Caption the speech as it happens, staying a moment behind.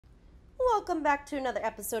Welcome back to another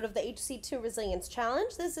episode of the HC2 Resilience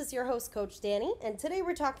Challenge. This is your host, Coach Danny, and today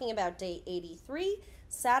we're talking about day 83,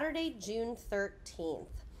 Saturday, June 13th.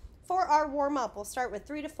 For our warm-up, we'll start with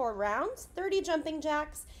 3 to 4 rounds, 30 jumping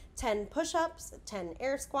jacks, 10 push-ups, 10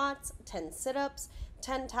 air squats, 10 sit-ups,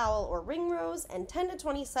 10 towel or ring rows, and 10 to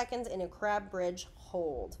 20 seconds in a crab bridge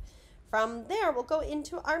hold. From there, we'll go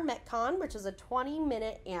into our Metcon, which is a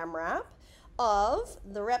 20-minute AMRAP of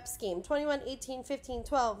the rep scheme: 21, 18, 15,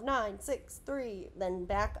 12, 9, 6, 3, then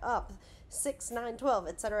back up 6, 9, 12,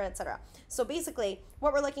 etc., etc. So basically,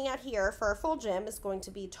 what we're looking at here for our full gym is going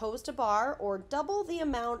to be toes to bar or double the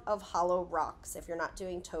amount of hollow rocks if you're not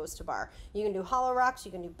doing toes to bar. You can do hollow rocks,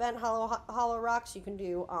 you can do bent hollow rocks, you can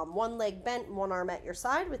do one leg bent and one arm at your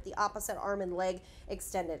side with the opposite arm and leg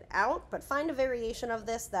extended out, but find a variation of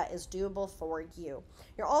this that is doable for you.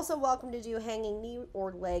 You're also welcome to do hanging knee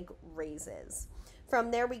or leg raises. From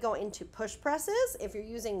there, we go into push presses. If you're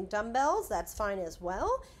using dumbbells, that's fine as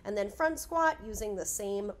well. And then front squat using the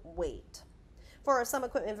same weight. For our some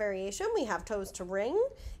equipment variation, we have toes to ring.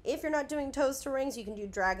 If you're not doing toes to rings, you can do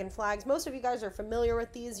dragon flags. Most of you guys are familiar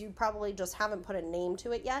with these. You probably just haven't put a name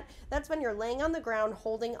to it yet. That's when you're laying on the ground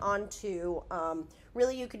holding on to,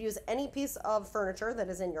 really you could use any piece of furniture that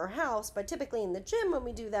is in your house, but typically in the gym when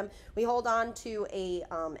we do them, we hold on to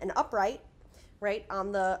an upright, right,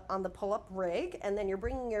 on the pull-up rig, and then you're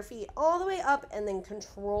bringing your feet all the way up and then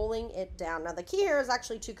controlling it down. Now the key here is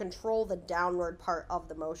actually to control the downward part of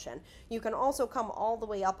the motion. You can also come all the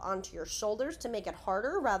way up onto your shoulders to make it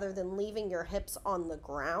harder rather than leaving your hips on the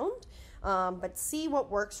ground. But see what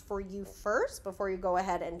works for you first before you go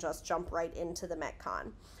ahead and just jump right into the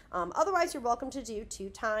Metcon. Otherwise, you're welcome to do 2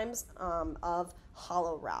 times of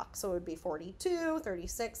hollow rock. So it would be 42,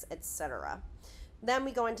 36, etc. Then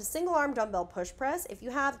we go into single arm dumbbell push press. If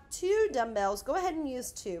you have 2 dumbbells, go ahead and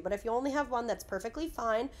use 2. But if you only have 1, that's perfectly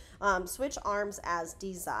fine. Switch arms as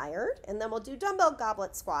desired. And then we'll do dumbbell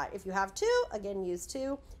goblet squat. If you have 2, again, use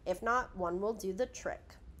 2. If not, 1 will do the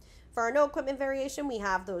trick. For our no equipment variation, we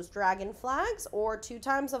have those dragon flags or 2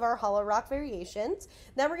 times of our hollow rock variations.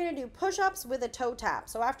 Then we're going to do push-ups with a toe tap.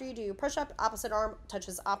 So after you do your push-up, opposite arm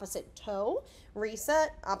touches opposite toe,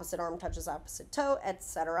 reset, opposite arm touches opposite toe,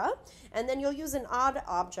 etc. And then you'll use an odd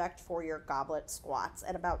object for your goblet squats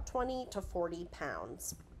at about 20 to 40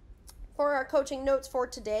 pounds. For our coaching notes for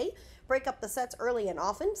today, break up the sets early and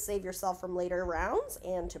often, save yourself from later rounds,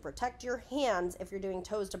 and to protect your hands if you're doing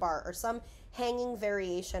toes to bar or some hanging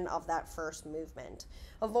variation of that first movement.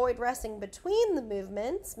 Avoid resting between the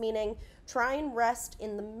movements, meaning try and rest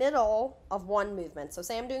in the middle of one movement. So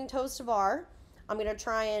say I'm doing toes to bar, I'm going to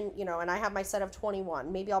try and, and I have my set of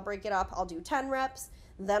 21. Maybe I'll break it up. I'll do 10 reps,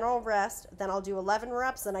 then I'll rest, then I'll do 11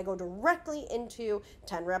 reps, then I go directly into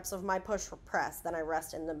 10 reps of my push press, then I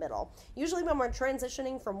rest in the middle. Usually when we're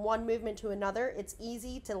transitioning from one movement to another, it's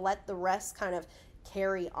easy to let the rest kind of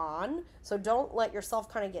carry on. So don't let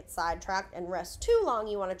yourself kind of get sidetracked and rest too long.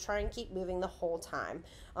 You want to try and keep moving the whole time.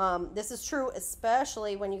 This is true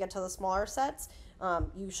especially when you get to the smaller sets.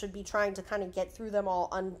 You should be trying to kind of get through them all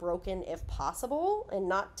unbroken if possible and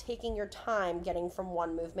not taking your time getting from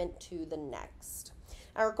one movement to the next.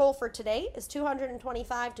 Our goal for today is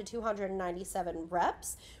 225 to 297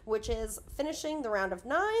 reps, which is finishing the round of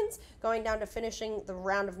 9s, going down to finishing the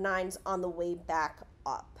round of 9s on the way back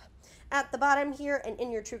up. At the bottom here and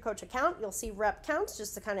in your True Coach account, you'll see rep counts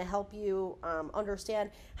just to kind of help you understand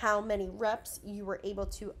how many reps you were able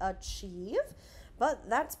to achieve. But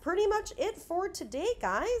that's pretty much it for today,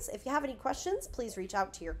 guys. If you have any questions, please reach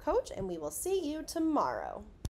out to your coach, and we will see you tomorrow.